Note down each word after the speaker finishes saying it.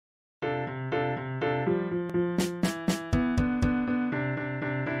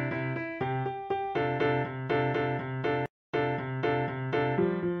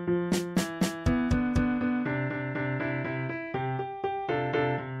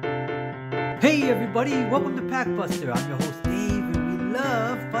Hey everybody, welcome to Pack Buster. I'm your host Dave and we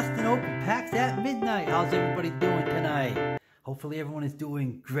love busting open packs at midnight. How's everybody doing tonight? Hopefully everyone is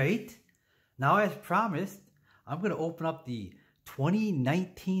doing great. Now as promised, I'm going to open up the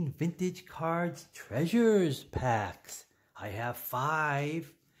 2019 Vintage Cards Treasures packs. I have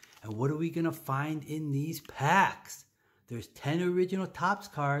 5. And what are we going to find in these packs? There's 10 original Topps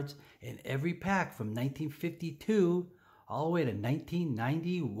cards in every pack from 1952 all the way to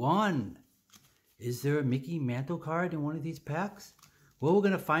 1991. Is there a Mickey Mantle card in one of these packs? Well, we're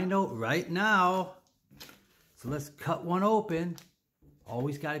going to find out right now. So let's cut one open.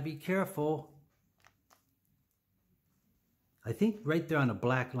 Always got to be careful. I think right there on the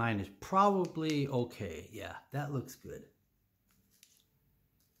black line is probably okay. Yeah, that looks good.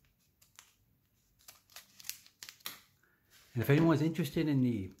 And if anyone's interested in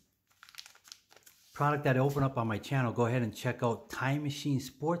the product that I open up on my channel, go ahead and check out Time Machine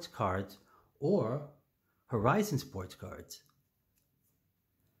Sports Cards or Horizon Sports Cards.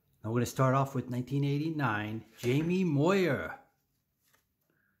 Now we're going to start off with 1989, Jamie Moyer.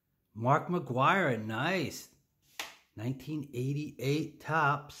 Mark McGuire, nice. 1988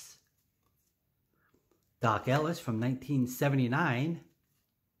 Topps. Doc Ellis from 1979.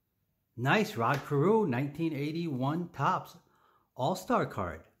 Nice, Rod Carew, 1981 Topps All-Star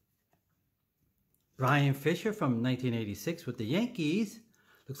card. Brian Fisher from 1986 with the Yankees.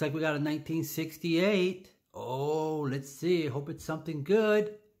 Looks like we got a 1968. Oh, let's see. Hope it's something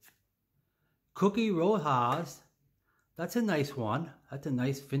good. Cookie Rojas. That's a nice one. That's a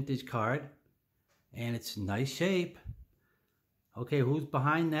nice vintage card. And it's nice shape. Okay, who's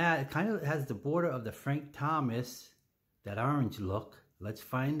behind that? It kind of has the border of the Frank Thomas. That orange look. Let's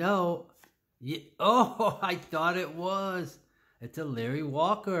find out. Yeah. Oh, I thought it was. It's a Larry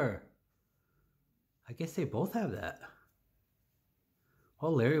Walker. I guess they both have that.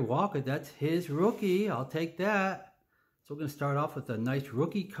 Well, Larry Walker, that's his rookie. I'll take that. So we're going to start off with a nice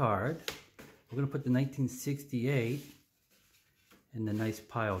rookie card. We're going to put the 1968 in the nice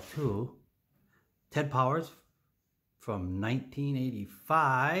pile too. Ted Powers from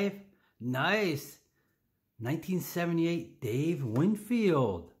 1985. Nice. 1978 Dave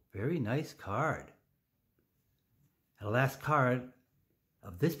Winfield. Very nice card. And the last card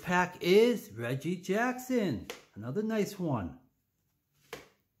of this pack is Reggie Jackson. Another nice one.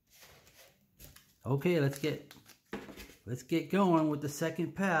 Okay, let's get going with the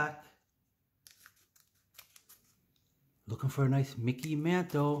second pack. Looking for a nice Mickey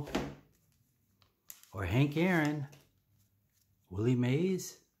Mantle or Hank Aaron, Willie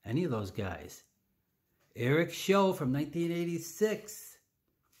Mays, any of those guys. Eric Show from 1986.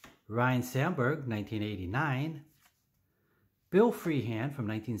 Ryan Sandberg, 1989. Bill Freehand from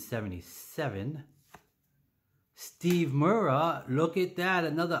 1977. Steve Murrah, look at that,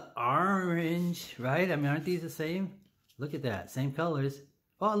 another orange, right? I mean, aren't these the same? Look at that, same colors.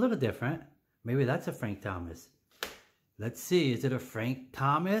 Oh, a little different. Maybe that's a Frank Thomas. Let's see, is it a Frank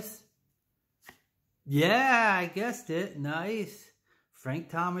Thomas? Yeah, I guessed it. Nice. Frank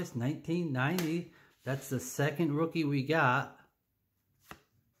Thomas, 1990. That's the second rookie we got.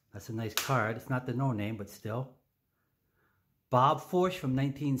 That's a nice card. It's not the no name, but still. Bob Forsch from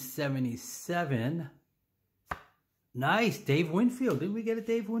 1977. Nice. Dave Winfield. Did we get a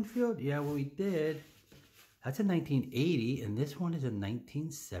Dave Winfield? Yeah, well, we did. That's a 1980, and this one is a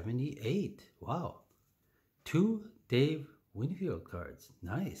 1978. Wow. 2 Dave Winfield cards.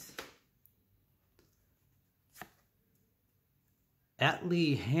 Nice.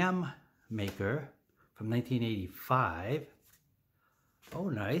 Atlee Hammaker from 1985. Oh,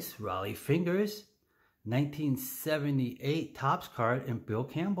 nice. Raleigh Fingers. 1978 Topps card and Bill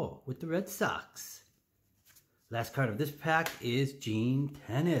Campbell with the Red Sox. Last card of this pack is Gene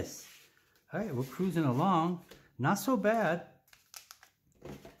Tennis. All right, we're cruising along. Not so bad.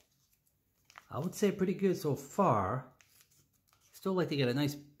 I would say pretty good so far. Still like to get a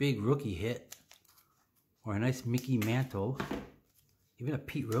nice big rookie hit. Or a nice Mickey Mantle. Even a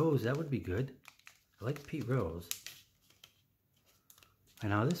Pete Rose, that would be good. I like Pete Rose.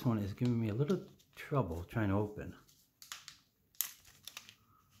 And now this one is giving me a little trouble trying to open.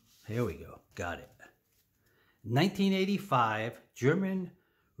 Here we go. Got it. 1985 German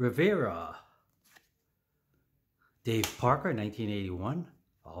Rivera. Dave Parker, 1981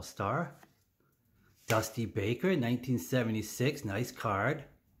 All-Star. Dusty Baker, 1976. Nice card.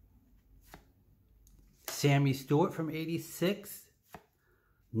 Sammy Stewart from 86.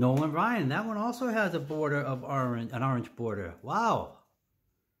 Nolan Ryan. That one also has a border of orange, an orange border. Wow.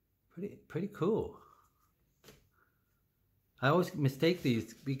 Pretty cool. I always mistake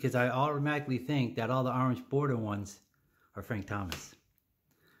these because I automatically think that all the orange border ones are Frank Thomas.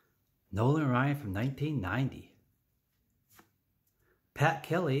 Nolan Ryan from 1990. Pat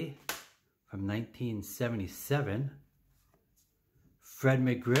Kelly from 1977. Fred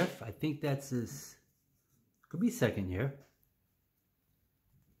McGriff, I think that's his, could be second year.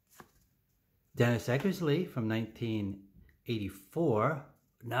 Dennis Eckersley from 1984.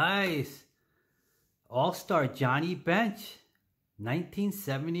 Nice. All-Star Johnny Bench,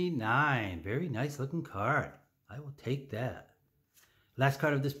 1979. Very nice looking card. I will take that. Last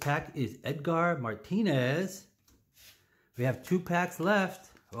card of this pack is Edgar Martinez. We have 2 packs left.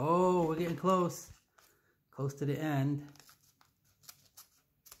 Oh, we're getting close. Close to the end.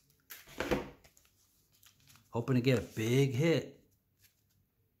 Hoping to get a big hit.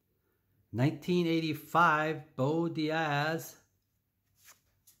 1985, Bo Diaz.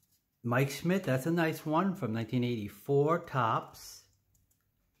 Mike Schmidt, that's a nice one from 1984, Topps.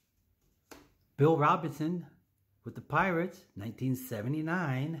 Bill Robinson with the Pirates,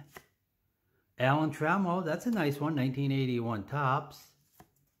 1979. Alan Trammell, that's a nice one, 1981, Topps.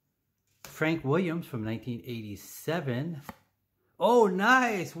 Frank Williams from 1987. Oh,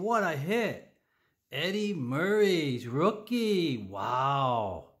 nice, what a hit. Eddie Murray's rookie,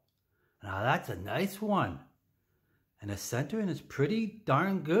 wow. Now that's a nice one. And the centering is pretty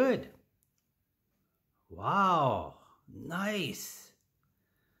darn good. Wow, nice.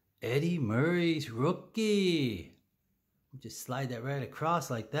 Eddie Murray's rookie. Just slide that right across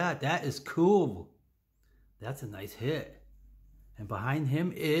like that. That is cool. That's a nice hit. And behind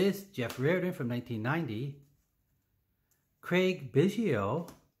him is Jeff Reardon from 1990. Craig Biggio,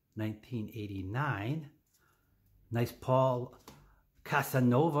 1989. Nice Paul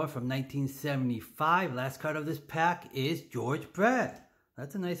Casanova from 1975. Last card of this pack is George Brett.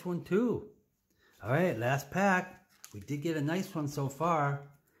 That's a nice one too. All right, last pack. We did get a nice one so far.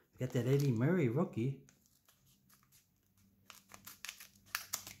 We got that Eddie Murray rookie.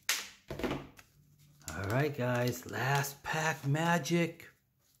 All right, guys. Last pack magic.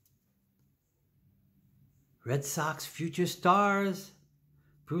 Red Sox future stars.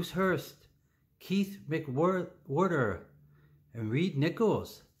 Bruce Hurst, Keith McWhorter, and Reed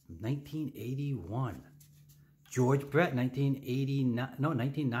Nichols, 1981. George Brett,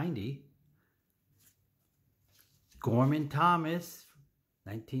 1990. Gorman Thomas,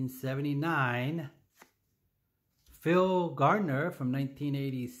 1979. Phil Gardner from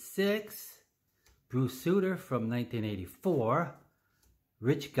 1986. Bruce Sutter from 1984.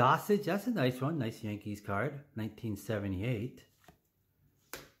 Rich Gossage, that's a nice one. Nice Yankees card, 1978.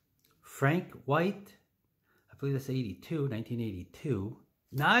 Frank White, I believe that's 82, 1982.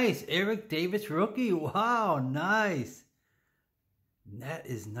 Nice, Eric Davis rookie. Wow, nice. That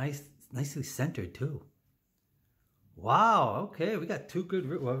is nice, nicely centered too. Wow, okay, we got 2 good,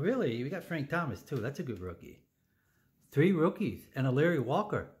 well really, we got Frank Thomas too. That's a good rookie. 3 rookies and a Larry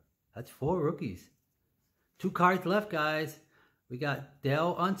Walker. That's 4 rookies. 2 cards left, guys. We got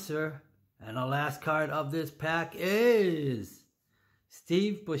Dale Unser, and the last card of this pack is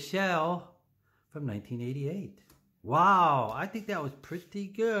Steve Bushell from 1988. Wow, I think that was pretty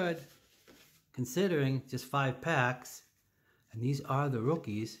good considering just 5 packs. And these are the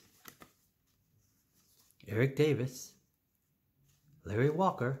rookies. Eric Davis, Larry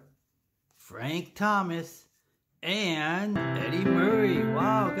Walker, Frank Thomas, and Eddie Murray.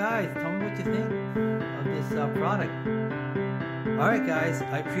 Wow, guys, tell me what you think of this product. Alright guys,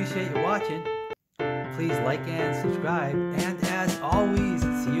 I appreciate you watching. Please like and subscribe. And as always,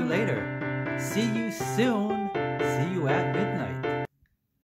 see you later. See you soon. See you at midnight.